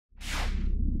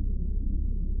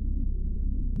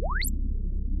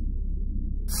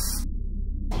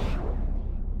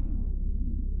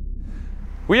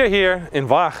We are here in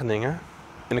Wageningen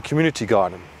in a community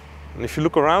garden. And if you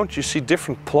look around, you see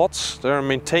different plots that are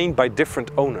maintained by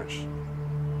different owners.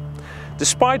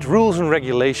 Despite rules and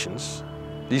regulations,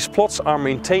 these plots are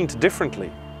maintained differently.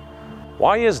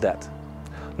 Why is that?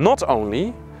 Not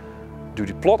only do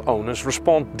the plot owners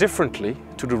respond differently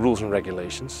to the rules and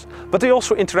regulations, but they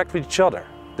also interact with each other.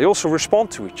 They also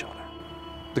respond to each other.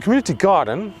 The community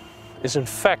garden is in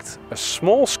fact a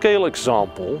small-scale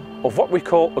example of what we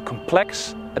call a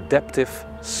complex adaptive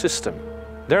system.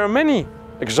 There are many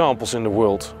examples in the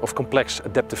world of complex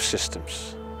adaptive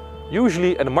systems,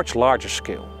 usually at a much larger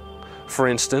scale. For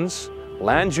instance,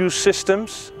 land use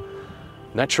systems,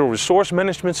 natural resource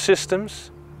management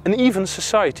systems, and even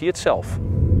society itself.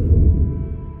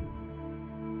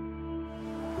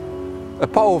 A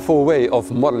powerful way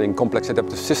of modeling complex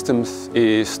adaptive systems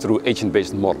is through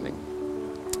agent-based modeling.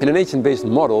 In an agent-based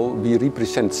model, we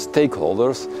represent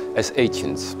stakeholders as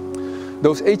agents.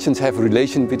 Those agents have a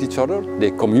relation with each other, they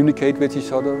communicate with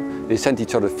each other, they send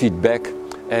each other feedback,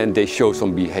 and they show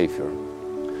some behavior.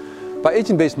 By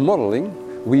agent-based modeling,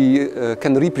 we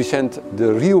can represent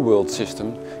the real-world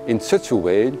system in such a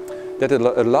way that it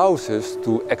allows us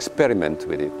to experiment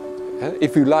with it.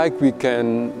 If we like, we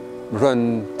can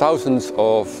run thousands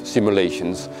of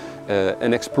simulations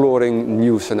and exploring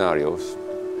new scenarios.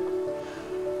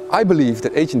 I believe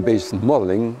that agent-based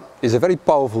modeling is a very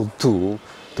powerful tool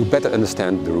to better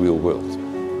understand the real world.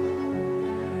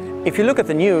 If you look at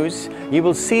the news, you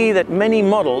will see that many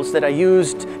models that are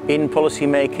used in policy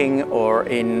making or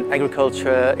in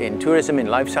agriculture, in tourism, in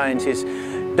life sciences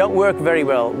don't work very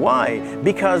well. Why?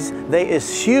 Because they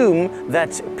assume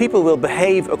that people will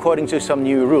behave according to some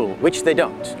new rule, which they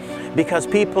don't. Because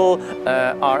people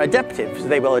are adaptive,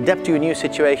 they will adapt to a new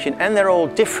situation, and they're all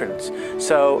different.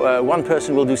 So one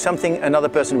person will do something, another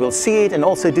person will see it and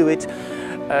also do it.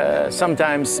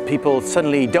 Sometimes people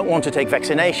suddenly don't want to take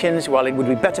vaccinations while it would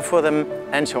be better for them,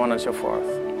 and so on and so forth.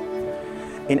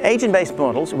 In agent-based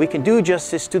models, we can do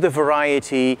justice to the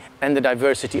variety and the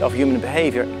diversity of human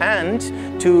behavior and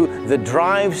to the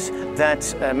drives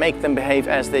that make them behave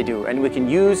as they do. And we can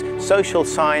use social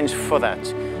science for that.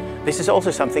 This is also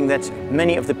something that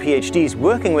many of the PhDs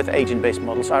working with agent-based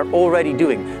models are already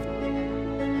doing.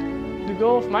 The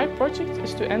goal of my project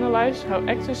is to analyze how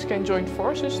actors can join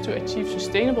forces to achieve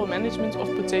sustainable management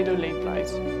of potato lake blight.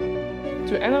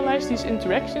 To analyze these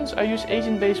interactions, I use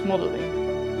agent-based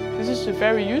modeling. This is a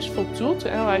very useful tool to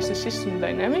analyze the system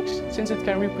dynamics, since it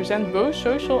can represent both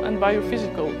social and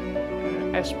biophysical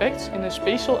aspects in a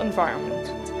spatial environment.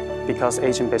 Because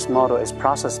agent-based model is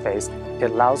process-based, it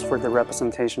allows for the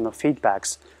representation of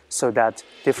feedbacks so that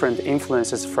different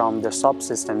influences from the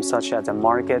subsystems such as the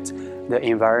market, the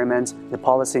environment, the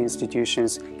policy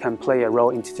institutions can play a role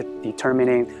in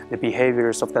determining the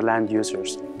behaviors of the land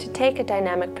users. To take a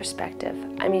dynamic perspective,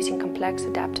 I'm using complex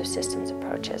adaptive systems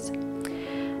approaches.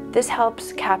 This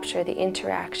helps capture the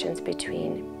interactions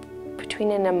between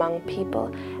and among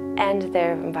people and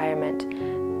their environment.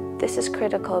 This is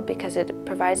critical because it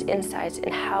provides insights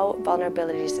in how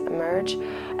vulnerabilities emerge,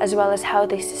 as well as how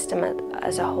the system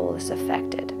as a whole is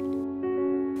affected.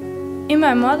 In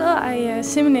my model, I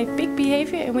simulate pig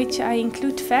behavior, in which I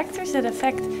include factors that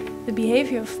affect the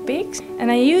behavior of pigs.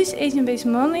 And I use agent-based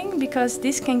modeling because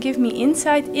this can give me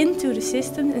insight into the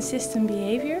system and system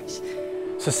behaviors.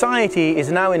 Society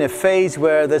is now in a phase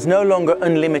where there's no longer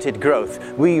unlimited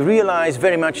growth. We realize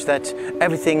very much that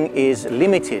everything is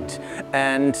limited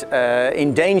and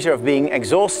in danger of being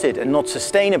exhausted and not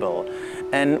sustainable.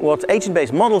 And what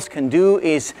agent-based models can do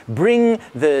is bring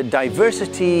the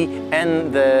diversity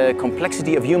and the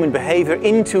complexity of human behavior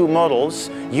into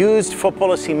models used for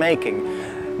policy making.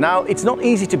 Now, it's not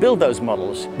easy to build those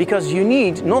models because you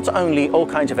need not only all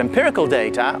kinds of empirical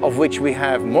data, of which we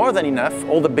have more than enough,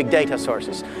 all the big data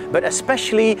sources, but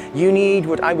especially you need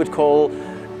what I would call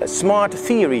smart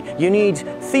theory. You need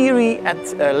theory at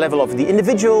a level of the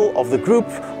individual, of the group,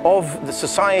 of the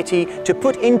society to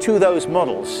put into those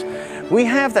models. We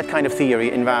have that kind of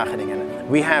theory in Wageningen.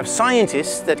 We have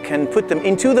scientists that can put them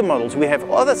into the models. We have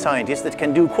other scientists that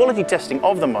can do quality testing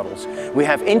of the models. We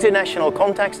have international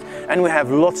contacts and we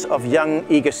have lots of young,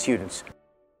 eager students.